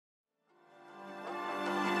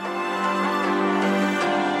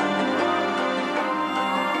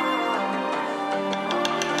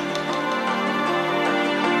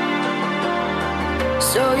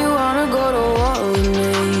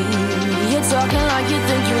talking like you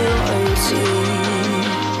think you're royalty.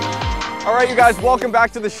 All right, you guys, welcome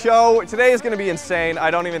back to the show. Today is going to be insane.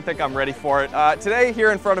 I don't even think I'm ready for it. Today,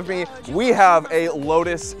 here in front of me, we have a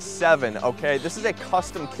Lotus 7, okay? This is a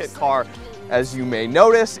custom kit car. As you may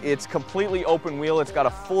notice, it's completely open wheel. It's got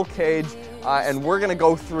a full cage, and we're going to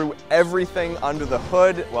go through everything under the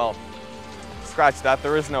hood. Well, scratch that,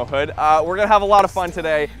 there is no hood. We're going to have a lot of fun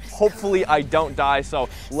today. Hopefully, I don't die, so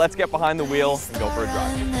let's get behind the wheel and go for a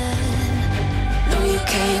drive. No, you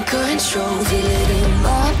can't control, feel it in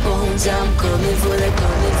my bones. I'm coming for the,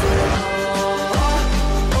 coming for the.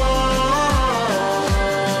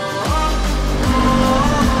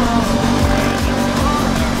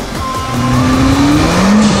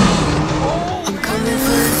 I'm coming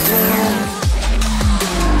for the throne.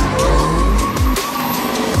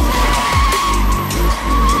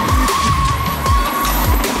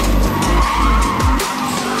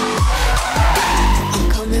 I'm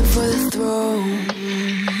coming for the throne.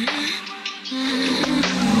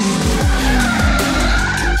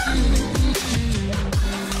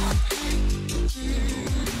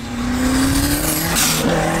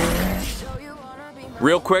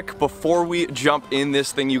 Real quick, before we jump in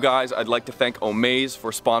this thing, you guys, I'd like to thank Omaze for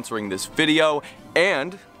sponsoring this video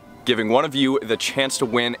and giving one of you the chance to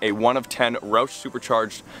win a 1 of 10 Roush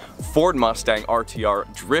Supercharged Ford Mustang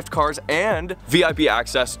RTR drift cars and VIP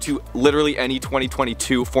access to literally any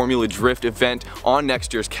 2022 Formula Drift event on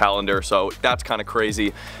next year's calendar, so that's kind of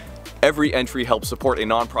crazy. Every entry helps support a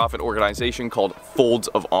nonprofit organization called Folds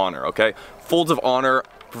of Honor, okay? Folds of Honor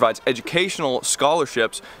provides educational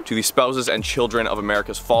scholarships to the spouses and children of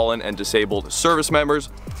America's fallen and disabled service members.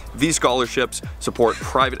 These scholarships support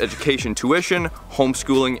private education tuition,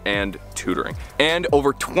 homeschooling, and tutoring. And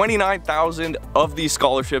over 29,000 of these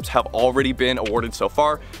scholarships have already been awarded so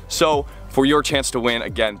far. So for your chance to win,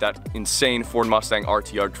 again, that insane Ford Mustang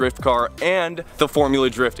RTR drift car and the Formula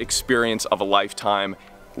Drift experience of a lifetime,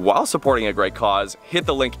 while supporting a great cause, hit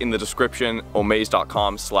the link in the description,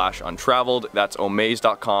 omaze.com/untraveled. That's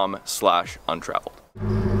omaze.com/untraveled.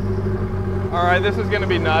 All right, this is gonna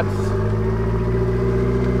be nuts.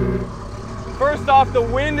 First off, the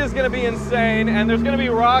wind is gonna be insane and there's gonna be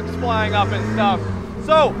rocks flying up and stuff.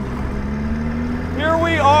 So, here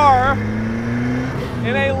we are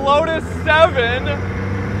in a Lotus 7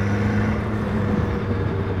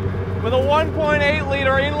 with a 1.8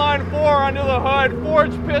 liter inline 4 under the hood,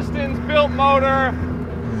 forged pistons, built motor.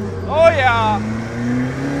 Oh yeah.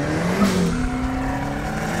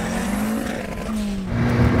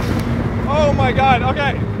 Oh my God,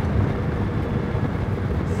 okay.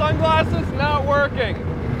 Sunglasses not working.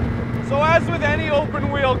 So as with any open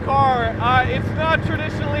wheel car, it's not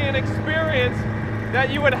traditionally an experience that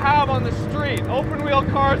you would have on the street. Open wheel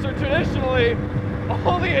cars are traditionally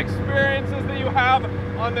all the experiences that you have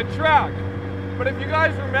on the track. But if you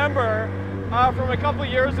guys remember from a couple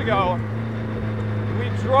years ago, we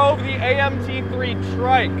drove the AMT3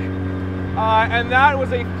 trike, and that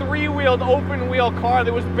was a 3-wheeled open wheel car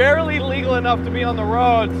that was barely legal enough to be on the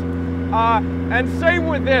roads. And same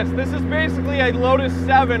with this. This is basically a Lotus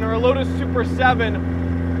 7 or a Lotus Super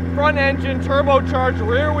 7, front engine, turbocharged,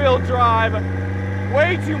 rear wheel drive,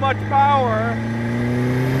 way too much power.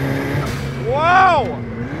 Wow!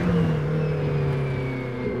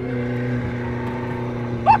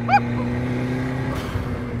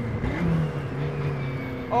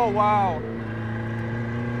 Oh wow.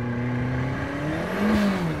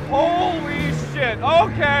 Holy shit.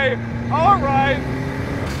 Okay. All right.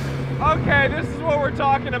 Okay, this is what we're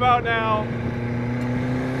talking about now.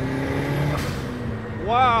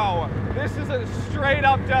 Wow. This is a straight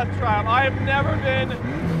up death trap. I have never been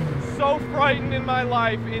so frightened in my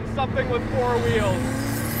life in something with 4 wheels.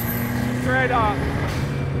 Straight up.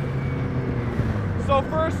 So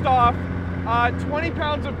first off, 20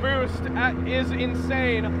 pounds of boost is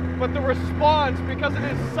insane, but the response, because it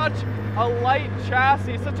is such a light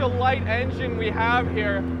chassis, such a light engine we have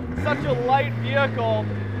here, such a light vehicle,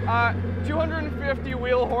 250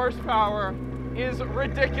 wheel horsepower is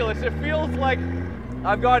ridiculous. It feels like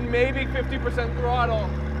I've got maybe 50% throttle,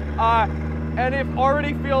 and it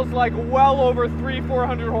already feels like well over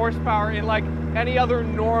 300-400 horsepower in like any other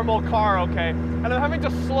normal car, okay? And I'm having to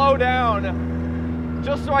slow down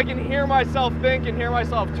just so I can hear myself think and hear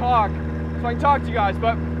myself talk, so I can talk to you guys.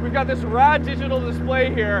 But we've got this rad digital display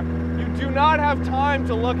here. You do not have time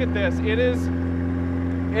to look at this.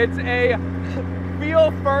 It's a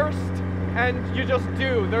feel first, and you just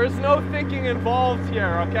do. There's no thinking involved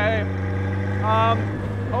here, okay?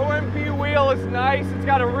 OMP wheel is nice. It's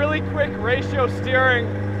got a really quick ratio steering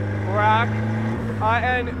rack,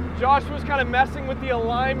 and Josh was kind of messing with the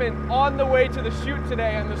alignment on the way to the shoot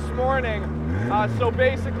today and this morning. So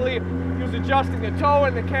basically, he was adjusting the toe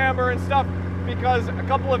and the camber and stuff because a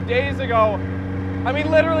couple of days ago, I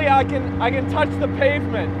mean, literally, I can touch the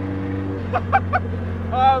pavement.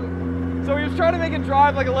 So he was trying to make it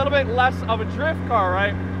drive like a little bit less of a drift car,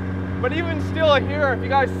 right? But even still here, if you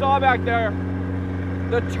guys saw back there,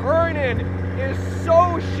 the turn-in is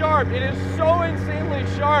so sharp. It is so insanely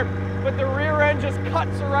sharp, but the rear end just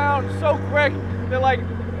cuts around so quick that, like,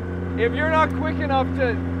 if you're not quick enough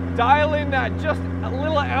to dial in that just a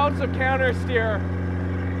little ounce of counter steer,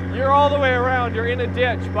 you're all the way around, you're in a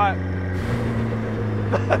ditch. But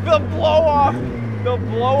the blow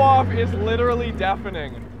off is literally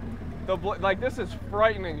deafening. Like, this is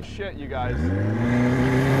frightening shit, you guys.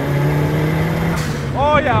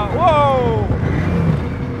 Oh yeah, whoa!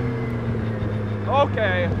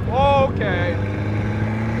 Okay, okay.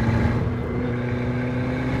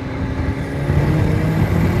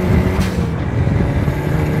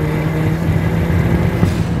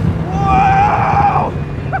 Wow!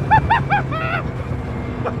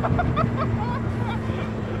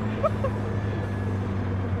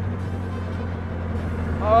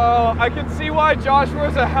 Oh, I can see why Josh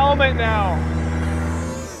wears a helmet now.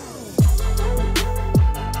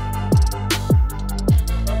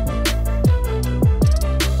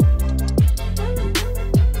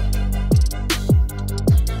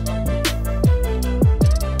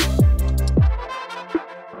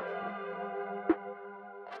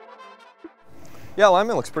 Yeah,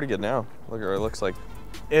 alignment looks pretty good now. Look, or it looks like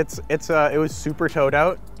it was super towed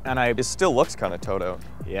out, and it still looks kind of towed out.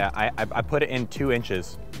 Yeah, I put it in 2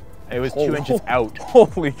 inches. It was 2 inches out.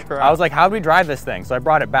 Holy crap! I was like, how do we drive this thing? So I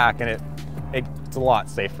brought it back, and it's a lot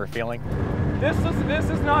safer feeling. This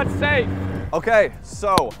is not safe. Okay,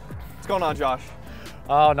 so what's going on, Josh?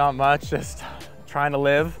 Oh, not much. Just trying to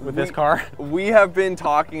live with this car. We have been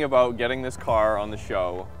talking about getting this car on the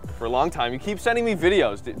show for a long time. You keep sending me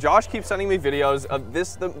videos. Josh keeps sending me videos of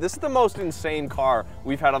this. This is the most insane car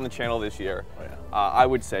we've had on the channel this year. Oh, yeah. I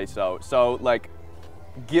would say so. So, like,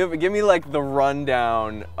 give me like the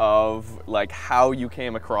rundown of like how you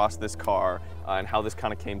came across this car and how this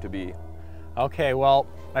kind of came to be. Okay, well,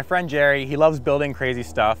 my friend Jerry, he loves building crazy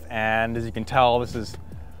stuff, and as you can tell, this is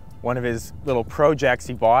one of his little projects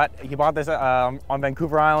he bought. He bought this on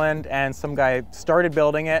Vancouver Island, and some guy started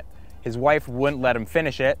building it. His wife wouldn't let him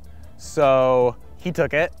finish it, so he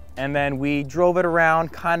took it, and then we drove it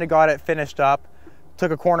around, kind of got it finished up,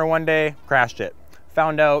 took a corner one day, crashed it.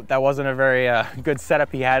 Found out that wasn't a very good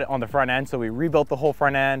setup he had on the front end, so we rebuilt the whole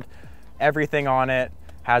front end. Everything on it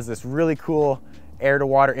has this really cool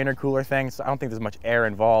air-to-water intercooler thing, so I don't think there's much air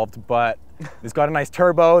involved, but it's got a nice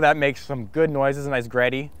turbo that makes some good noises, a nice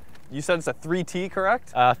Greddy. You said it's a 3T,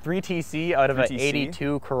 correct? 3TC out of an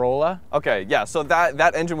 82 Corolla. Okay, yeah, so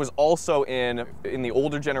that engine was also in the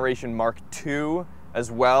older generation Mark II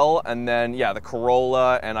as well, and then, yeah, the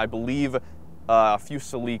Corolla, and I believe a few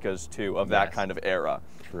Celicas too of that kind of era.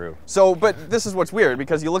 True. So, but this is what's weird,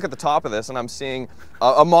 because you look at the top of this and I'm seeing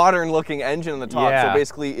a modern looking engine on the top, so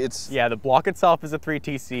basically it's... Yeah, the block itself is a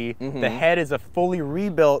 3TC, the head is a fully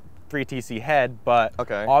rebuilt 3TC head, but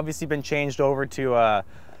obviously been changed over to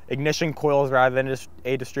ignition coils rather than just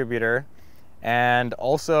a distributor. And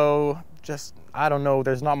also, just, I don't know,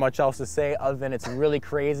 there's not much else to say other than it's really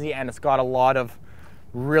crazy, and it's got a lot of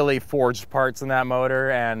really forged parts in that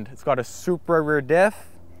motor, and it's got a Supra rear diff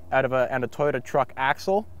and a Toyota truck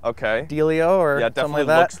axle. Okay. Dealio or something like that. Yeah, it definitely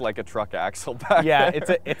looks like a truck axle back there.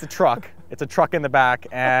 it's a truck. It's a truck in the back,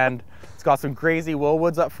 and it's got some crazy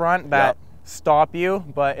Willwoods up front that stop you,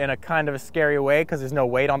 but in a kind of a scary way because there's no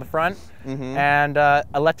weight on the front. And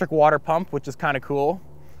electric water pump, which is kind of cool.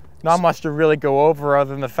 Not much to really go over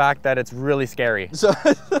other than the fact that it's really scary.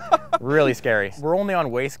 Really scary. We're only on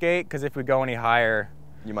wastegate because if we go any higher,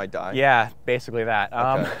 you might die. Yeah, basically that.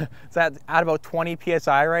 It's at about 20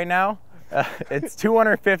 PSI right now. It's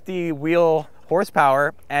 250 wheel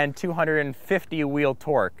horsepower and 250 wheel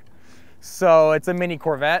torque. So it's a mini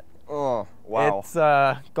Corvette. Oh, wow. It's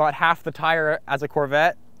got half the tire as a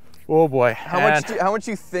Corvette. Oh boy. How much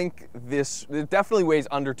do you think this, it definitely weighs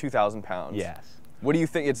under 2,000 pounds. Yes. What do you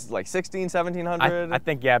think? It's like 16, 1,700? I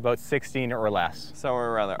think, yeah, about 16 or less.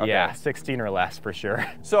 Somewhere around there, okay. Yeah, 16 or less for sure.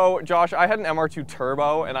 So, Josh, I had an MR2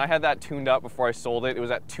 Turbo, and I had that tuned up before I sold it. It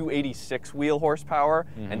was at 286 wheel horsepower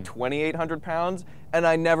and 2,800 pounds, and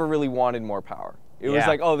I never really wanted more power. It was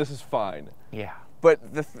like, oh, this is fine. Yeah.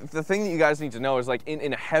 But the thing that you guys need to know is like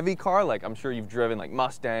in a heavy car, like I'm sure you've driven like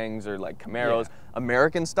Mustangs or like Camaros,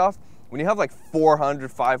 American stuff, when you have like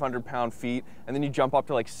 400, 500 pound feet and then you jump up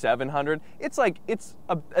to like 700, it's like, it's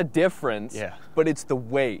a difference, but it's the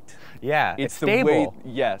weight. Yeah, it's the stable. Weight.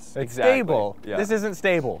 Yes, it's exactly. Stable. Yeah. This isn't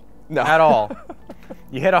stable at all.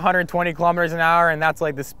 You hit 120 kilometers an hour and that's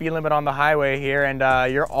like the speed limit on the highway here, and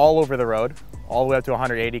you're all over the road, all the way up to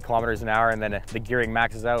 180 kilometers an hour, and then the gearing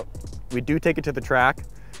maxes out. We do take it to the track.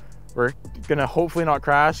 We're gonna hopefully not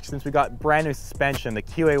crash since we got brand new suspension. The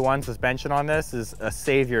QA1 suspension on this is a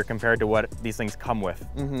savior compared to what these things come with.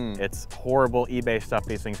 It's horrible eBay stuff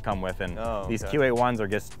these things come with, and these QA1s are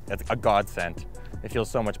just a godsend. It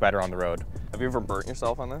feels so much better on the road. Have you ever burnt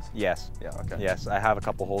yourself on this? Yes. Yeah, okay. Yes, I have a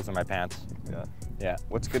couple holes in my pants. Yeah. Yeah.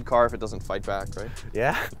 What's a good car if it doesn't fight back, right?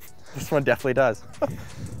 Yeah, this one definitely does.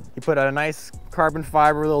 You put a nice carbon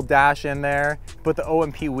fiber little dash in there, put the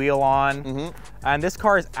OMP wheel on, and this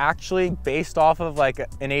car is actually based off of like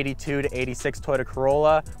an 82 to 86 Toyota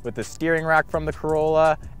Corolla with the steering rack from the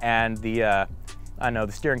Corolla and the,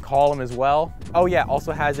 the steering column as well. Oh yeah,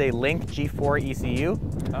 also has a Link G4 ECU.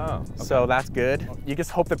 Oh, okay. So that's good. You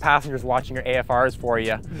just hope the passenger's watching your AFRs for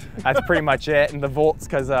you. That's pretty much it. And the volts,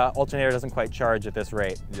 because alternator doesn't quite charge at this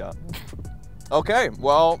rate. Yeah. Okay,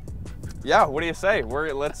 well, yeah, what do you say?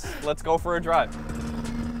 Let's go for a drive.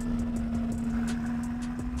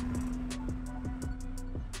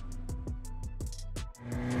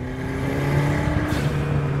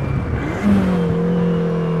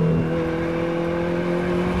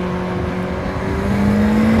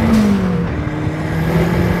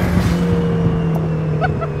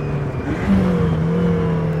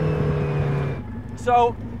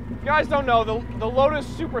 So, if you guys don't know, the Lotus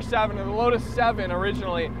Super 7, or the Lotus 7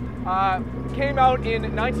 originally, came out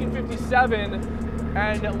in 1957,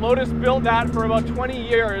 and Lotus built that for about 20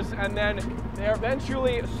 years, and then they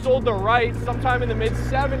eventually sold the rights sometime in the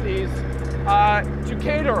mid-70s to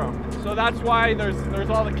Caterham. So that's why there's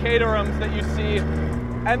all the Caterhams that you see.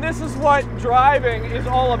 And this is what driving is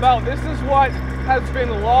all about. This is what has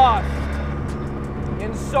been lost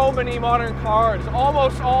in so many modern cars,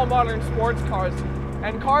 almost all modern sports cars.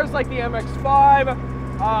 And cars like the MX-5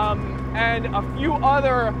 and a few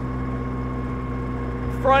other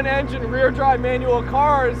front engine, rear drive manual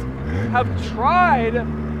cars have tried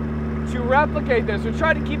to replicate this or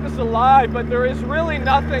tried to keep this alive, but there is really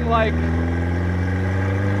nothing like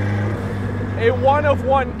a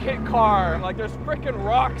one-of-one kit car. Like, there's frickin'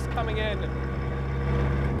 rocks coming in.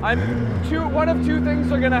 One of two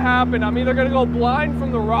things are gonna happen. I'm either gonna go blind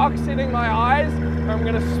from the rocks hitting my eyes, or I'm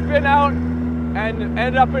gonna spin out and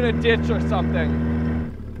end up in a ditch or something.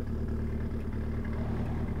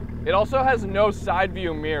 It also has no side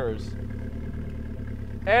view mirrors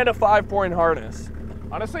and a 5-point harness.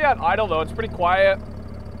 Honestly, at idle though, it's pretty quiet.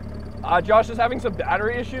 Josh is having some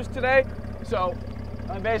battery issues today, so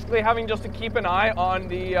I'm basically having just to keep an eye on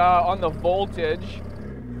the voltage.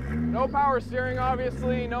 No power steering,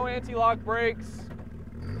 obviously, no anti-lock brakes.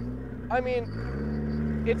 I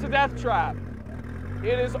mean, it's a death trap.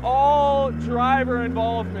 It is all driver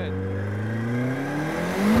involvement.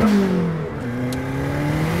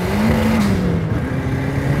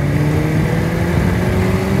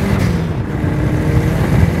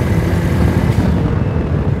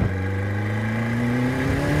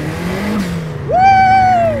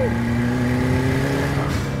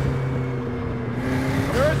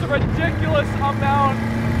 Ridiculous amount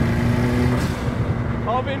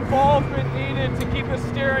of involvement needed to keep the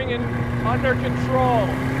steering under control.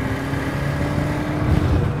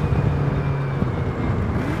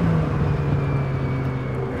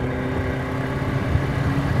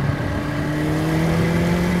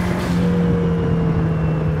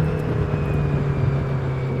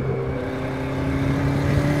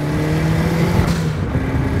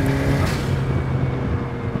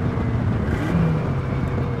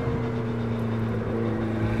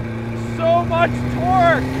 Much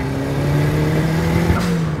torque!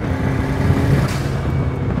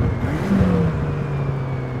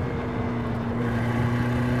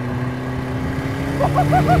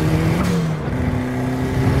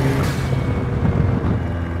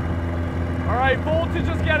 All right, voltage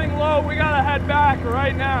is getting low. We gotta head back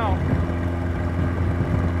right now.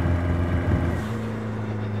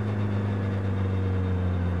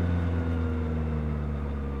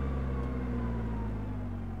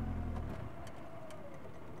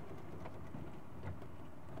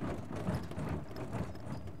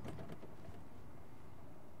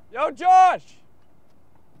 Yo, Josh!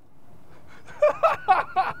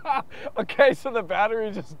 Okay, so the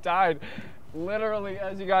battery just died. Literally,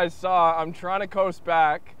 as you guys saw, I'm trying to coast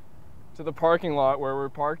back to the parking lot where we're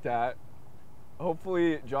parked at.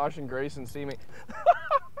 Hopefully Josh and Grayson see me.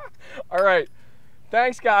 All right,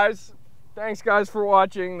 thanks guys. Thanks guys for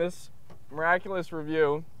watching this miraculous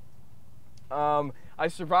review. I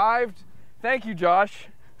survived. Thank you, Josh.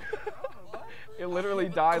 It literally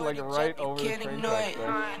died like right over the train track.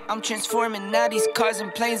 I'm transforming now these cars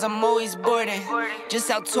and planes, I'm always boarding. Just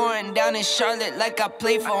out touring down in Charlotte like I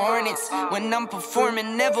play for Hornets. When I'm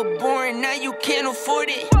performing, never boring, now you can't afford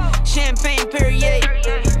it. Champagne Perrier,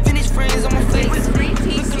 finish friends on my face.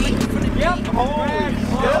 Yep.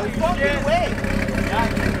 Holy fucking way.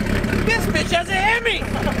 This bitch has a Hemi.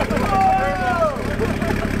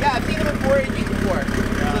 Yeah, I've seen him in 4AG before,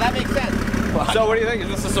 so that makes sense. So what do you think? Is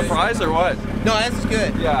this a surprise or what? No, this is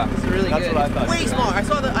good. Yeah, this is really that's good. What I thought. Way small. I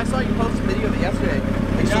saw you post a video of it yesterday.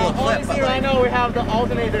 Like, Yeah, honestly, right now we have the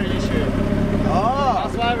alternator issue. Oh.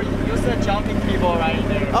 That's why we use the jumping cable right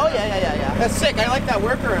there. Oh yeah. That's sick. I like that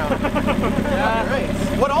workaround. Yeah. Right.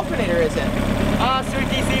 What alternator is it?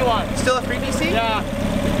 3DC one. Still a 3DC? Yeah.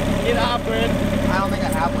 Need an upgrade. I don't think I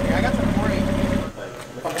have one here. I got some 4AG.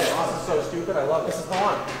 Okay, this is so stupid. I love this. This is the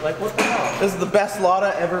one. Like, what the hell? This is the best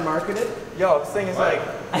Lotta ever marketed. Yo, this thing is like.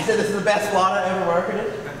 I said this is the best Lotta ever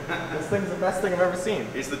marketed. This thing's the best thing I've ever seen.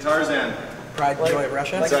 It's the Tarzan. Pride, Joy,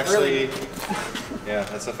 Russia. It's actually, yeah,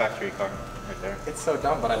 that's a factory car right there. It's so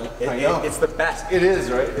dumb, but it's the best. It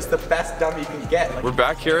is, right? It's the best dumb you can get. Like, We're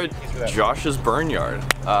back here at Josh's Burn Yard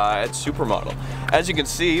at Supermodel. As you can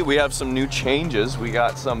see, we have some new changes. We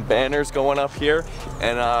got some banners going up here,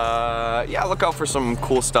 and yeah, look out for some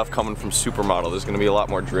cool stuff coming from Supermodel. There's gonna be a lot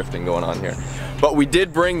more drifting going on here. But we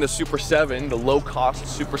did bring the Super 7, the low-cost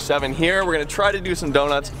Super 7 here. We're gonna try to do some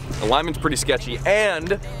donuts. The alignment's pretty sketchy,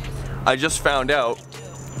 and I just found out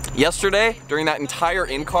yesterday during that entire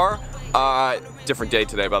in-car, different day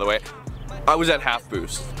today by the way, I was at half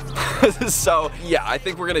boost. So yeah, I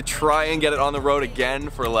think we're gonna try and get it on the road again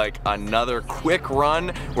for like another quick run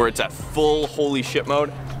where it's at full holy shit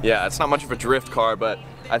mode. Yeah, it's not much of a drift car, but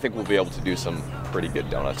I think we'll be able to do some pretty good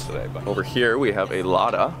donuts today. But over here we have a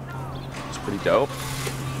Lotta. It's pretty dope.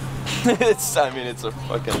 I mean, it's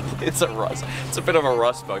a rust. It's a bit of a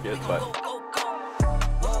rust bucket, but.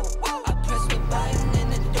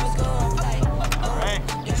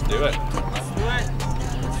 Let's do it.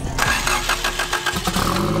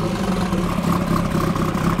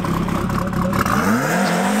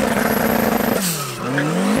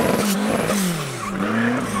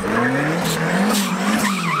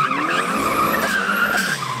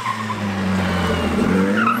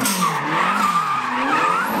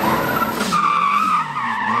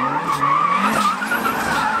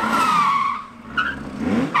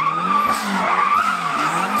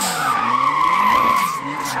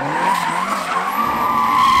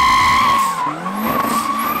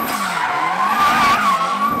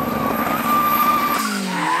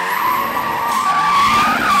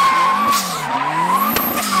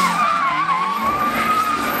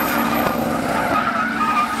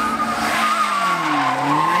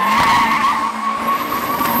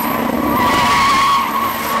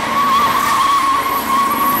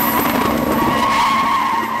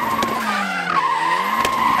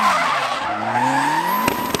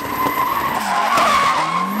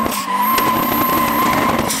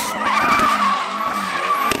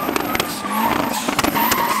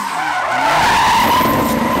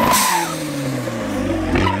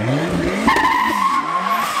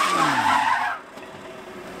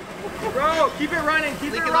 Keep it running,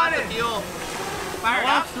 keep it running. Fuel. Fire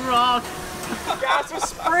up. Gas was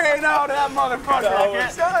spraying out of that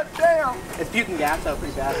motherfucker. God damn. It's puking gas out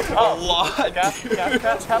pretty bad. A lot. Gas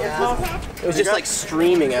It was just like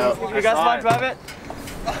streaming out. You guys want to drive it?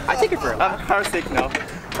 I take it for a while. I was thinking no.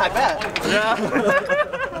 I bet.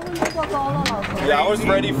 Yeah, I was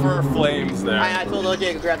ready for flames there. I told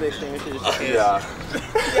OJ to grab the extinguishers. Yeah.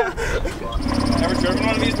 Ever driven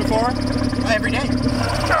one of these before? Every day.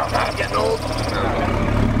 I'm getting old.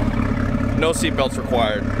 No seatbelts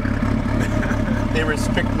required. They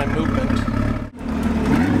restrict my movement.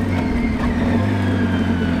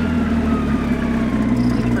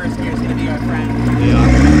 The first gear is going to be our friend. Yeah.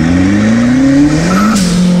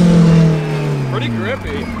 Pretty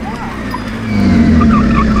grippy.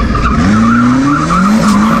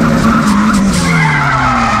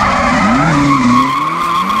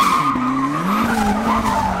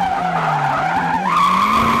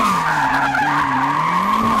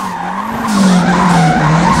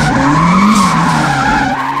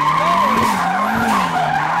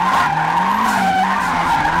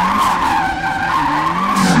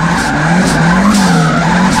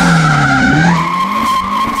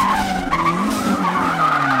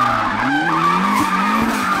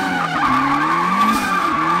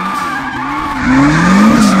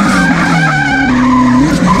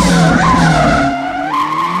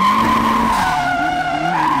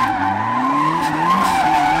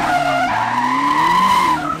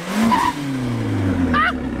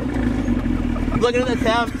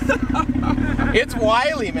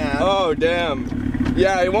 wily, man. Oh, damn.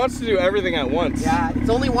 Yeah, he wants to do everything at once. Yeah, it's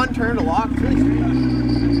only one turn to lock. It's really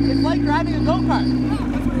strange. It's like driving a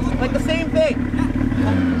go-kart. Like the same thing.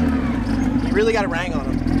 You really got to rang on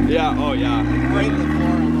him. Yeah, oh yeah. Right to the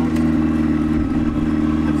floor almost.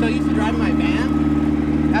 I'm so used to driving my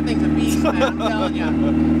van. That thing's a beast, man. I'm telling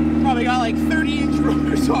you. Probably got like 30-inch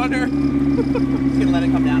rotors on her. Just gonna let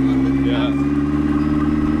it come down a little bit. Yeah.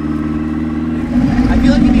 I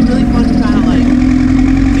feel like it'd be really fun to kind of like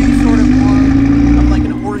do sort of more of like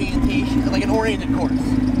an orientation, like an oriented course.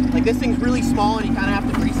 Like this thing's really small and you kind of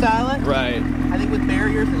have to freestyle it. Right. I think with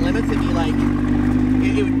barriers and limits, it'd be like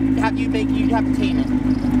it would have you'd have to tame it.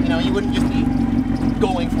 You know, you wouldn't just be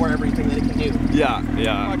going for everything that it can do. Yeah,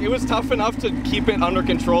 yeah. Like, it was tough enough to keep it under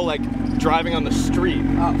control, like driving on the street,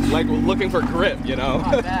 like looking for grip, you know.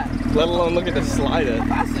 Not bad. Let alone looking to slide it. How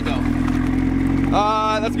fast does it go?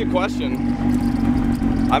 That's a good question.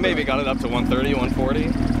 I maybe got it up to 130, 140.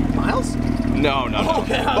 Miles? No.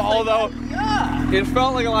 Okay. But although yeah. it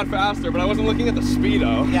felt like a lot faster, but I wasn't looking at the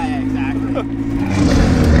speedo. Yeah, exactly.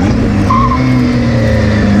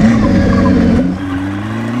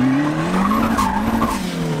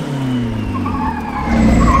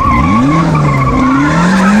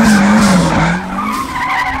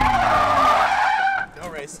 No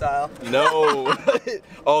race style. No.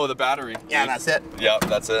 Oh, the battery. Yeah, that's it. Yep,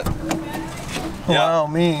 that's it. Wow,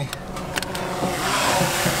 me.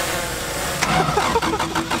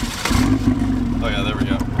 Oh yeah, there we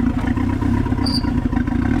go.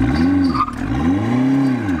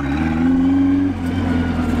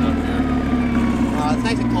 It's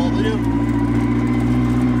nice and cold, isn't it?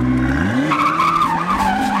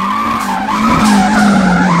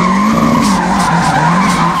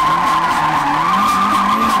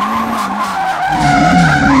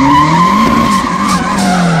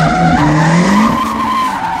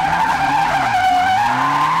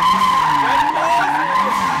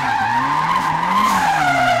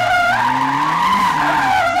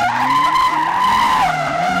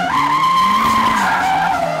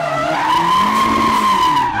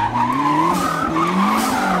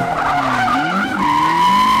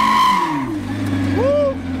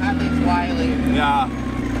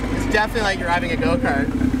 Definitely like driving a go-kart.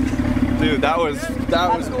 Dude, that was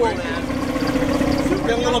cool, great. man.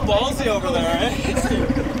 Getting a little ballsy over there, eh?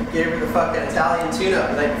 Gave her the fucking Italian tune-up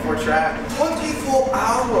the night before track. 24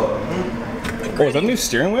 hours. Oh, is that a new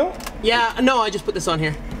steering wheel? Yeah, no, I just put this on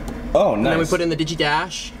here. Oh, nice. And then we put in the Digi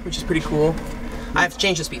Dash, which is pretty cool. I have to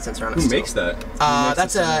change the speed sensor on it. Who makes that?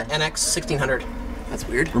 That's a NX 1600. That's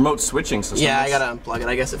weird. Remote switching system. Yeah, I gotta unplug it.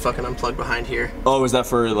 I guess it fucking unplugged behind here. Oh, is that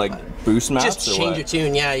for like boost maps? Just change your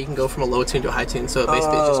tune. Yeah, you can go from a low tune to a high tune. So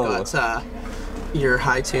basically, it just got your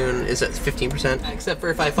high tune is at 15%. Except for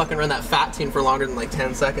if I fucking run that fat tune for longer than like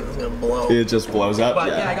 10 seconds, it's gonna blow. It just blows up. But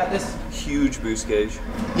yeah, I got this Huge boost gauge.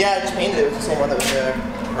 Yeah, I just painted it. It was the same one that was there.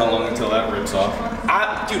 How long until that rips off?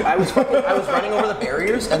 Dude, I was running over the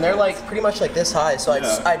barriers, and they're like pretty much like this high. So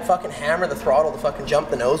I'd fucking hammer the throttle to fucking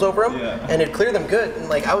jump the nose over them, and it'd clear them good. And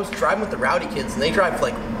like I was driving with the rowdy kids, and they drive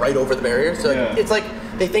like right over the barrier. So it's like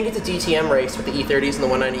they think it's a DTM race with the E30s and the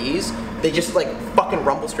 190Es. They just like fucking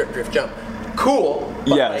rumble strip drift jump. Cool,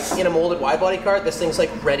 but like in a molded wide body car, this thing's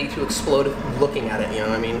like ready to explode looking at it, you know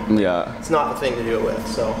what I mean? Yeah. It's not the thing to do it with,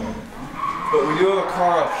 so. But we do have a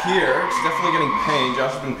car up here. It's definitely getting paint.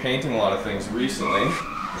 Josh has been painting a lot of things recently.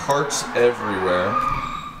 Parts everywhere.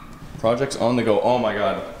 Projects on the go. Oh my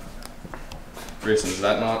god. Grayson, is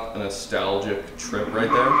that not a nostalgic trip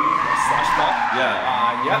right there? Slush ball?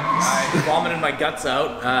 Yeah. Yep. I vomited my guts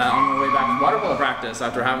out on my way back from water polo practice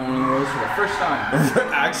after having one of those for the first time.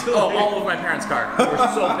 Actually? Oh, all over my parents' car. They were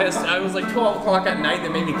so pissed. I was like 12 o'clock at night. They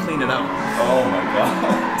made me clean it up. Oh my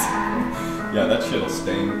god. Yeah, that shit'll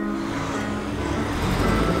stain.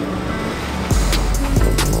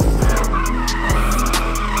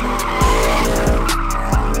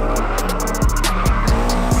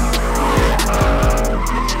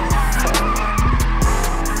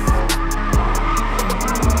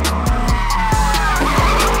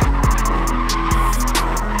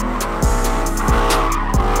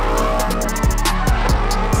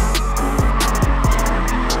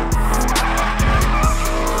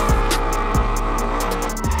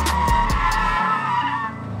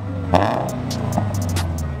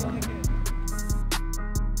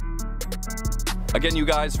 Again, you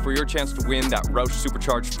guys, for your chance to win that Roush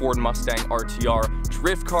Supercharged Ford Mustang RTR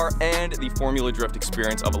drift car and the Formula Drift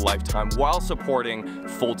experience of a lifetime while supporting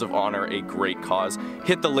Folds of Honor, a great cause,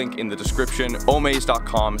 hit the link in the description,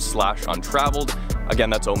 omaze.com/untraveled.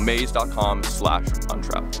 Again, that's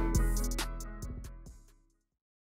omaze.com/untraveled.